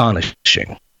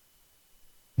astonishing.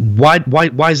 Why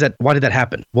is that? Why did that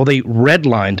happen? Well, they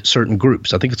redlined certain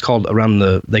groups. I think it's called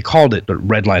they called it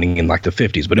redlining in like the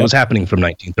 50s, but it was happening from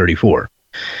 1934.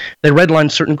 They redlined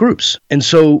certain groups. And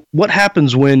so what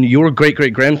happens when your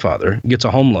great-great-grandfather gets a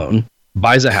home loan,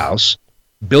 buys a house,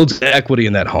 builds equity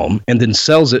in that home, and then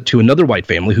sells it to another white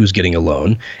family who's getting a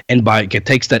loan, and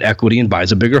takes that equity and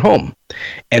buys a bigger home,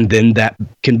 and then that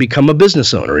can become a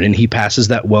business owner, and he passes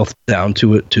that wealth down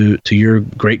to your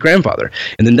great grandfather,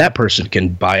 and then that person can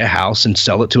buy a house and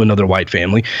sell it to another white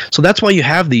family. So that's why you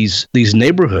have these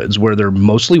neighborhoods where they're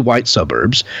mostly white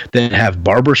suburbs that have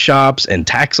barber shops and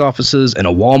tax offices and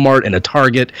a Walmart and a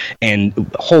Target and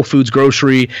Whole Foods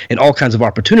grocery and all kinds of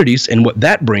opportunities, and what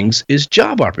that brings is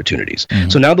job opportunities. Mm-hmm.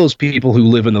 So now those people who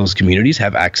live in those communities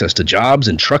have access to jobs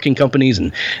and trucking companies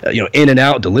and in and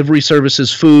out delivery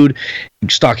services, food,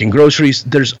 stocking groceries.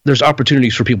 There's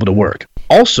opportunities for people to work.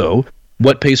 Also,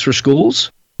 what pays for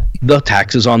schools? The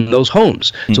taxes on those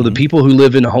homes. Mm-hmm. So the people who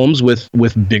live in homes with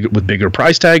bigger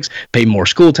price tags pay more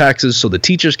school taxes, so the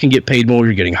teachers can get paid more.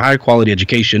 You're getting higher quality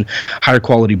education, higher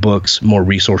quality books, more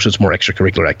resources, more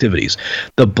extracurricular activities.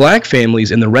 The black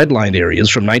families in the redlined areas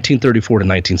from 1934 to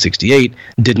 1968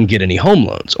 didn't get any home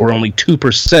loans, or only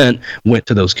 2% went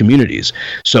to those communities.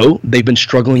 So they've been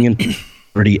struggling in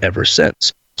poverty ever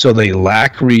since. So they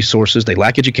lack resources, they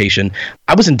lack education.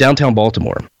 I was in downtown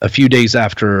Baltimore a few days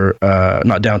after,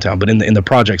 not downtown, but in the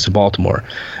projects of Baltimore,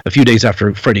 a few days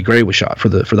after Freddie Gray was shot for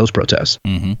those protests.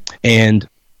 Mm-hmm. And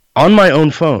on my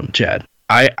own phone, Chad,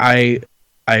 I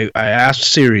asked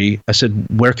Siri, I said,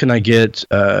 where can I get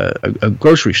a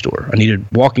grocery store? I needed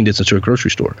walking distance to a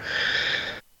grocery store.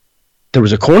 There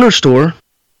was a corner store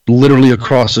literally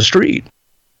across the street,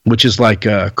 which is like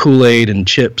Kool-Aid and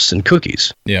chips and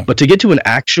cookies. Yeah. But to get to an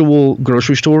actual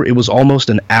grocery store, it was almost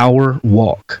an hour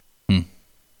walk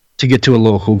to get to a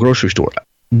local grocery store.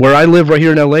 Where I live right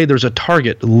here in LA, there's a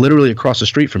Target literally across the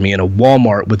street from me and a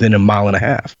Walmart within a mile and a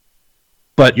half.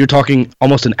 But you're talking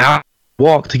almost an hour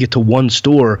walk to get to one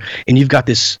store, and you've got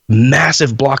this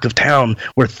massive block of town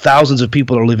where thousands of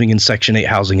people are living in Section 8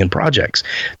 housing and projects.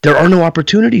 There are no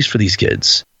opportunities for these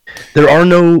kids. There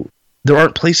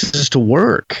aren't places to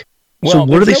work. Well, so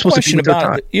what are they supposed to do with their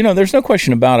time? There's no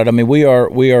question about it. I mean, we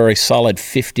are a solid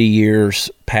 50 years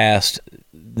past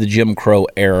the Jim Crow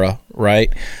era,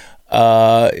 right?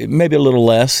 Maybe a little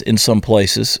less in some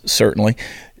places, certainly.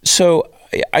 So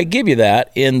I give you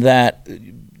that in that,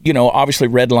 obviously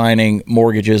redlining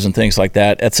mortgages and things like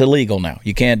that, that's illegal now.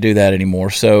 You can't do that anymore.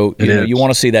 So you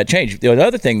want to see that change. The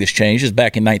other thing that's changed is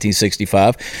back in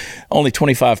 1965, only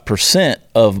 25%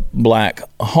 of black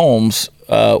homes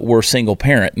were single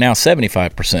parent. Now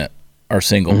 75% are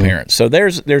single parents. So there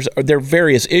are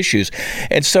various issues.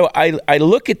 And so I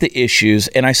look at the issues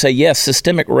and I say, yes,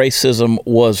 systemic racism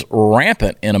was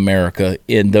rampant in America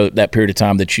in that period of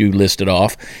time that you listed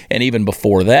off, and even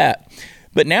before that.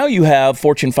 But now you have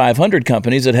Fortune 500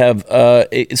 companies that have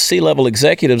C-level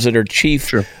executives that are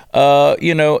chief,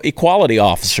 equality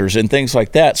officers and things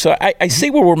like that. So I see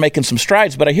where we're making some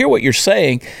strides, but I hear what you're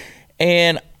saying.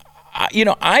 And,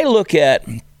 I look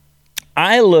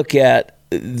at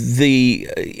the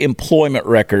employment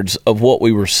records of what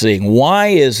we were seeing. Why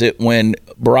is it when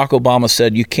Barack Obama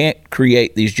said you can't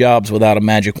create these jobs without a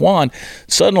magic wand,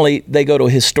 suddenly they go to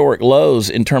historic lows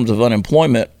in terms of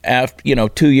unemployment after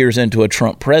 2 years into a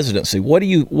Trump presidency?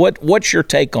 What's your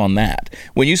take on that?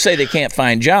 When you say they can't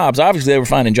find jobs, obviously they were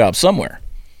finding jobs somewhere.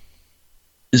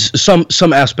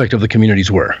 Some aspect of the communities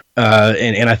were,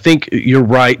 and I think you're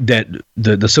right that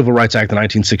the Civil Rights Act of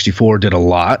 1964 did a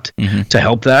lot to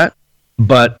help that.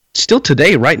 But still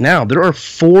today, right now, there are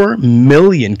 4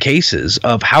 million cases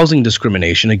of housing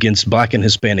discrimination against Black and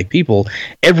Hispanic people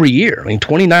every year. I mean,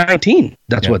 2019,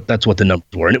 that's what the numbers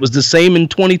were, and it was the same in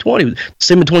 2020,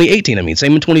 same in 2018. I mean,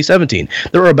 same in 2017.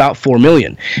 There are about 4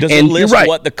 million. Does it list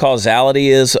what the causality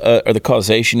is or the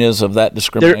causation is of that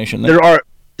discrimination?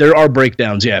 There are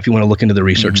breakdowns, if you want to look into the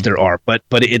research, there are. But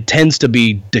it tends to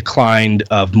be declined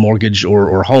of mortgage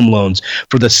or home loans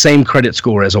for the same credit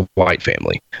score as a white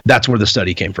family. That's where the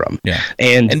study came from. Yeah.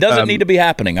 And doesn't need to be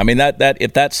happening. I mean, that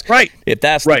if that's right, if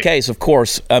that's the case, of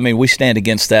course, I mean, we stand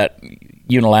against that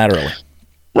unilaterally.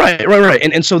 Right.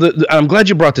 And so I'm glad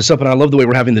you brought this up, and I love the way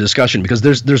we're having the discussion, because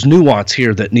there's nuance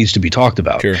here that needs to be talked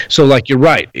about. Sure. So, like, you're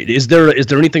right. Is there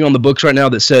anything on the books right now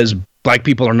that says Black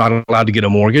people are not allowed to get a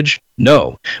mortgage?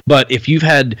 No. But if you've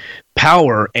had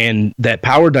power and that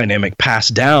power dynamic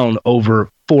passed down over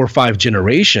 4 or 5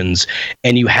 generations,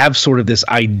 and you have sort of this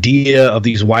idea of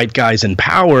these white guys in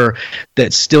power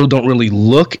that still don't really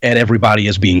look at everybody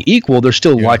as being equal, they're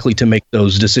still likely to make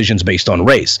those decisions based on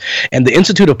race. And the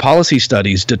Institute of Policy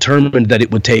Studies determined that it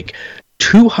would take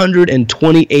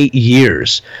 228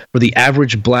 years for the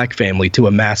average Black family to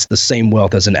amass the same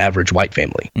wealth as an average white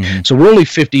family. So we're only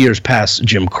 50 years past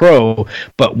Jim Crow,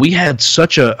 but we had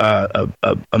such a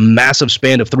massive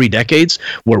span of 3 decades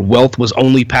where wealth was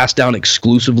only passed down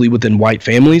exclusively within white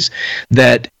families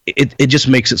that it just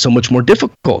makes it so much more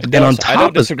difficult. And on top I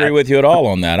don't disagree with you at all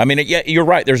on that. I mean, you're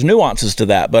right. There's nuances to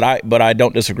that, but I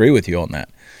don't disagree with you on that.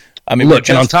 I mean, look,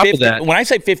 and on top of that, when I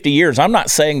say 50 years, I'm not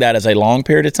saying that as a long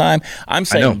period of time. I'm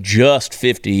saying just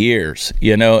 50 years.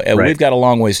 You know, we've got a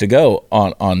long ways to go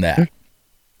on that.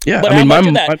 Yeah, but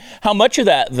how much of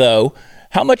that though?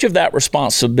 How much of that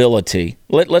responsibility?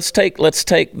 Let's take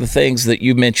the things that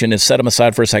you mentioned and set them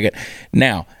aside for a second.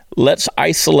 Now, let's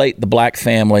isolate the Black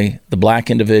family, the Black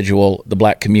individual, the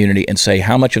Black community, and say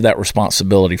how much of that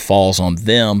responsibility falls on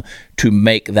them to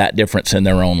make that difference in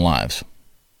their own lives.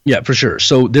 Yeah, for sure.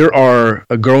 So there are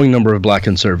a growing number of Black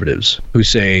conservatives who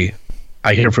say,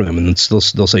 I hear from them, and they'll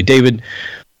say, David,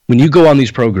 when you go on these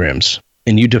programs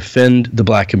and you defend the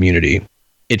Black community,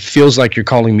 it feels like you're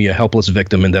calling me a helpless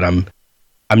victim and that I'm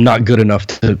not good enough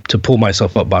to pull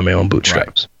myself up by my own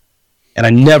bootstraps. Right. And I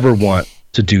never want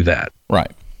to do that. Right.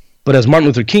 But as Martin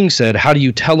Luther King said, how do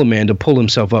you tell a man to pull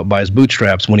himself up by his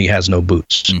bootstraps when he has no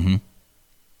boots?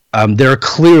 There are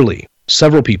clearly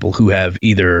several people who have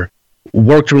either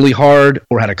worked really hard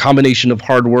or had a combination of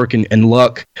hard work and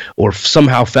luck, or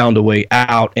somehow found a way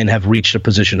out and have reached a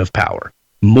position of power.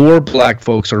 More Black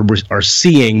folks are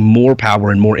seeing more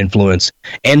power and more influence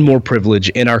and more privilege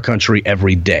in our country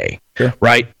every day. Sure.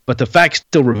 Right? But the fact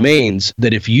still remains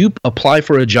that if you apply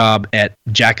for a job at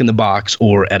Jack in the Box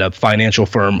or at a financial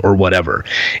firm or whatever,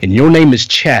 and your name is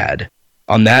Chad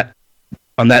on that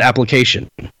application,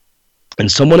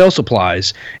 and someone else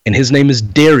applies and his name is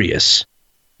Darius,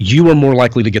 you are more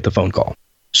likely to get the phone call.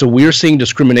 So we're seeing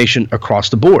discrimination across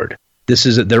the board.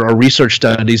 There are research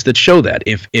studies that show that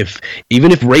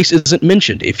even if race isn't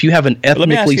mentioned, if you have an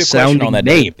ethnically sounding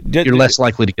name, you're less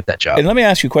likely to get that job. And let me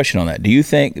ask you a question on that. Do you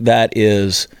think that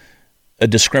is a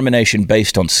discrimination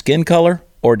based on skin color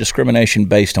or discrimination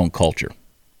based on culture?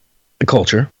 The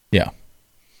culture. Yeah.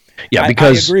 Yeah,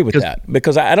 because I agree with that.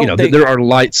 Because I don't think there are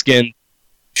light skinned.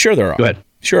 Sure there are. Go ahead.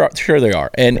 Sure they are.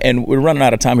 And we're running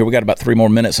out of time here. We got about 3 more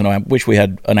minutes, and I wish we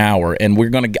had an hour. And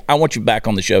I want you back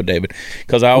on the show, David,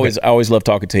 because I always love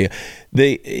talking to you.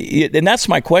 And that's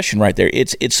my question right there.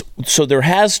 It's so there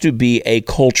has to be a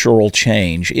cultural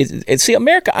change. See,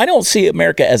 America, I don't see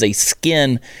America as a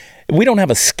skin. We don't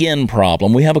have a skin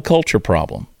problem. We have a culture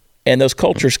problem, and those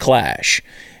cultures clash.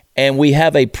 And we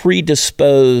have a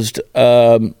predisposed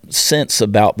sense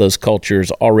about those cultures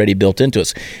already built into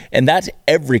us. And that's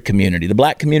every community. The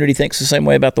Black community thinks the same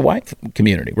way about the white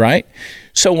community, right?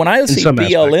 So when I see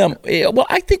BLM, well,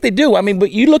 I think they do. I mean,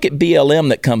 but you look at BLM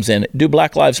that comes in. Do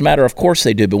Black Lives Matter? Of course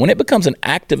they do. But when it becomes an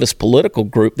activist political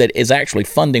group that is actually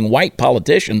funding white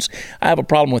politicians, I have a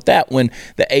problem with that. When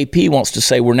the AP wants to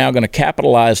say we're now going to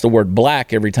capitalize the word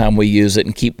black every time we use it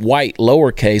and keep white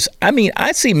lowercase. I mean,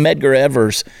 I see Medgar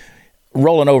Evers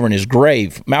rolling over in his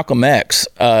grave, Malcolm X,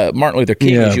 Martin Luther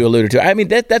King, as you alluded to. I mean,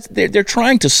 they're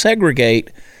trying to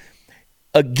segregate,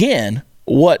 again,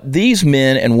 what these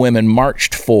men and women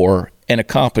marched for and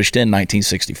accomplished in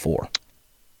 1964.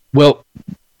 Well,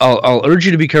 I'll urge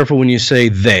you to be careful when you say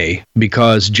they,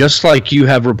 because just like you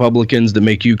have Republicans that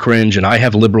make you cringe and I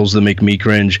have liberals that make me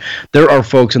cringe, there are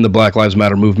folks in the Black Lives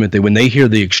Matter movement that when they hear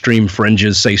the extreme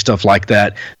fringes say stuff like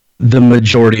that, the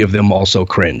majority of them also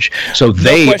cringe. So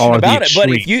they are the extreme.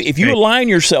 But if you align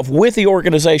yourself with the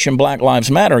organization Black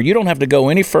Lives Matter, you don't have to go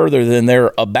any further than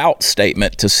their about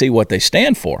statement to see what they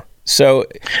stand for. So,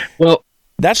 well,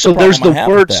 that's the problem I have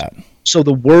with that. So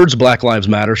the words Black Lives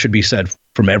Matter should be said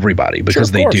from everybody,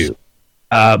 because they do.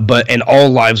 And all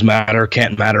lives matter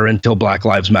can't matter until Black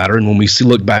Lives Matter. And when we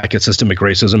look back at systemic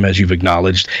racism, as you've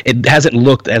acknowledged, it hasn't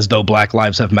looked as though Black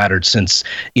lives have mattered since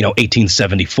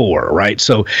 1874, right?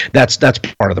 So that's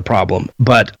part of the problem.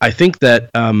 But I think that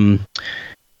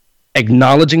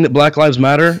acknowledging that Black Lives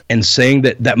Matter and saying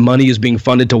that money is being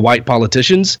funded to white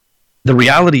politicians, the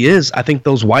reality is, I think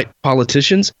those white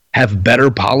politicians have better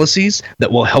policies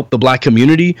that will help the Black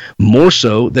community more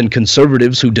so than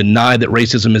conservatives who deny that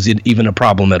racism is even a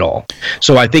problem at all.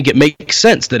 So I think it makes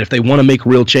sense that if they want to make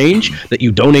real change, that you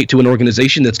donate to an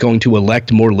organization that's going to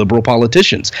elect more liberal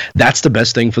politicians. That's the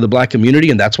best thing for the Black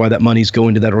community, and that's why that money's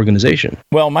going to that organization.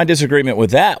 Well, my disagreement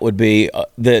with that would be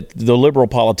that the liberal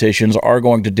politicians are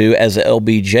going to do, as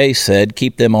LBJ said,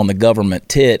 keep them on the government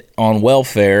tit on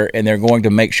welfare, and they're going to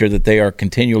make sure that they are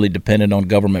continually dependent on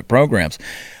government programs.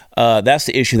 That's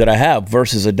the issue that I have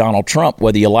versus a Donald Trump,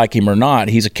 whether you like him or not.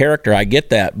 He's a character. I get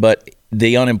that. But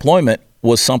the unemployment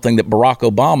was something that Barack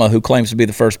Obama, who claims to be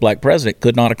the first Black president,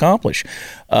 could not accomplish.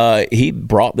 He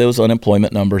brought those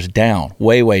unemployment numbers down,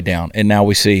 way, way down. And now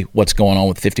we see what's going on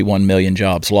with 51 million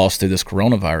jobs lost through this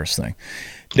coronavirus thing.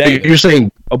 You're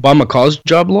saying Obama caused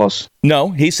job loss?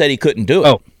 No, he said he couldn't do it.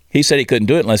 Oh. He said he couldn't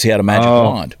do it unless he had a magic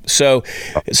wand. So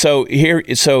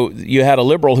you had a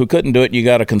liberal who couldn't do it, and you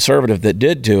got a conservative that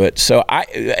did do it. So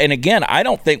I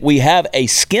don't think we have a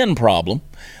skin problem.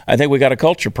 I think we got a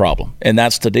culture problem, and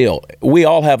that's the deal. We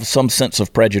all have some sense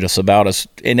of prejudice about us,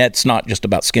 and that's not just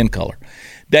about skin color.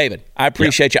 David, I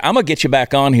appreciate you. I'm going to get you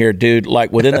back on here, dude,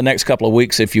 like within the next couple of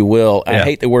weeks, if you will. I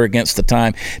hate that we're against the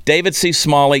time. David C.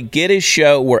 Smalley, get his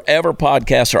show wherever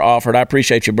podcasts are offered. I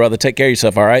appreciate you, brother. Take care of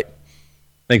yourself, all right?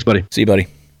 Thanks, buddy. See you, buddy.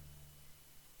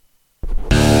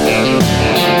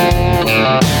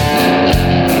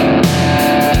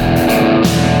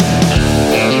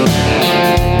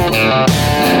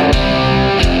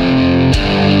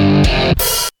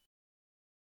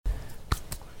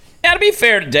 Now, to be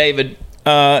fair to David,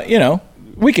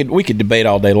 we could debate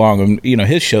all day long.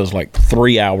 His show's like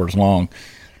 3 hours long,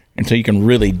 and so you can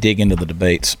really dig into the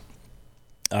debates.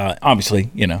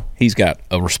 Obviously, he's got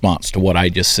a response to what I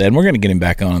just said. And we're going to get him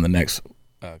back on in the next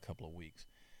couple of weeks.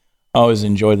 I always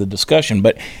enjoy the discussion.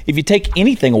 But if you take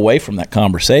anything away from that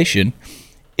conversation,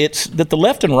 it's that the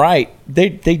left and right,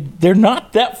 they're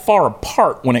not that far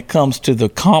apart when it comes to the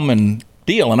common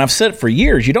deal. And I've said it for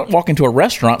years. You don't walk into a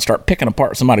restaurant and start picking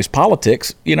apart somebody's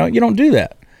politics. You don't do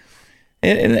that.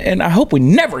 And I hope we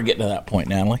never get to that point,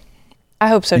 Natalie. I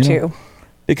hope so, too.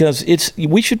 Because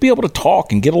we should be able to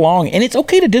talk and get along, and it's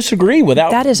okay to disagree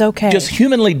without that is okay. Just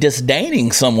humanly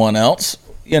disdaining someone else,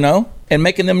 and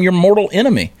making them your mortal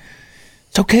enemy.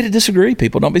 It's okay to disagree,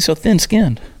 people. Don't be so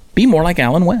thin-skinned. Be more like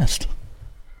Alan West.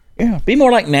 Yeah, be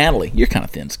more like Natalie. You're kind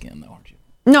of thin-skinned, though, aren't you?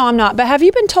 No, I'm not. But have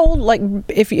you been told, like,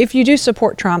 if you do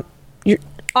support Trump,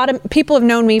 people have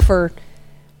known me for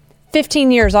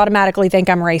 15 years automatically think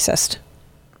I'm racist?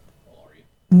 Well, are you?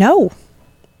 No.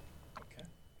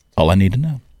 All I need to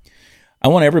know. I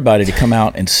want everybody to come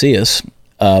out and see us.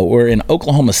 We're in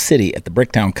Oklahoma City at the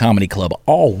Bricktown Comedy Club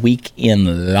all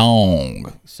weekend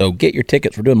long. So get your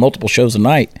tickets. We're doing multiple shows a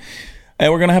night,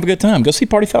 and we're going to have a good time. Go see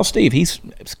Party Foul Steve. He's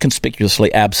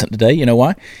conspicuously absent today. You know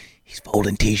why? He's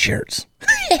folding T-shirts.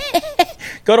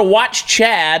 Go to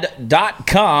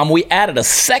watchchad.com. We added a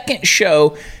second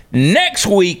show next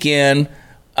weekend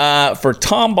for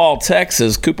Tomball,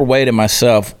 Texas. Cooper Wade and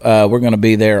myself, we're going to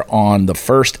be there on the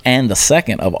 1st and the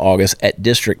 2nd of August at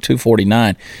District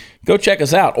 249. Go check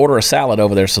us out. Order a salad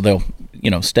over there so they'll,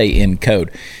 stay in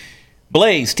code.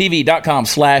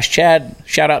 BlazeTV.com/Chad.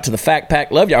 Shout out to the Fact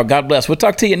Pack. Love y'all. God bless. We'll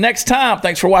talk to you next time.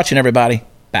 Thanks for watching, everybody.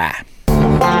 Bye.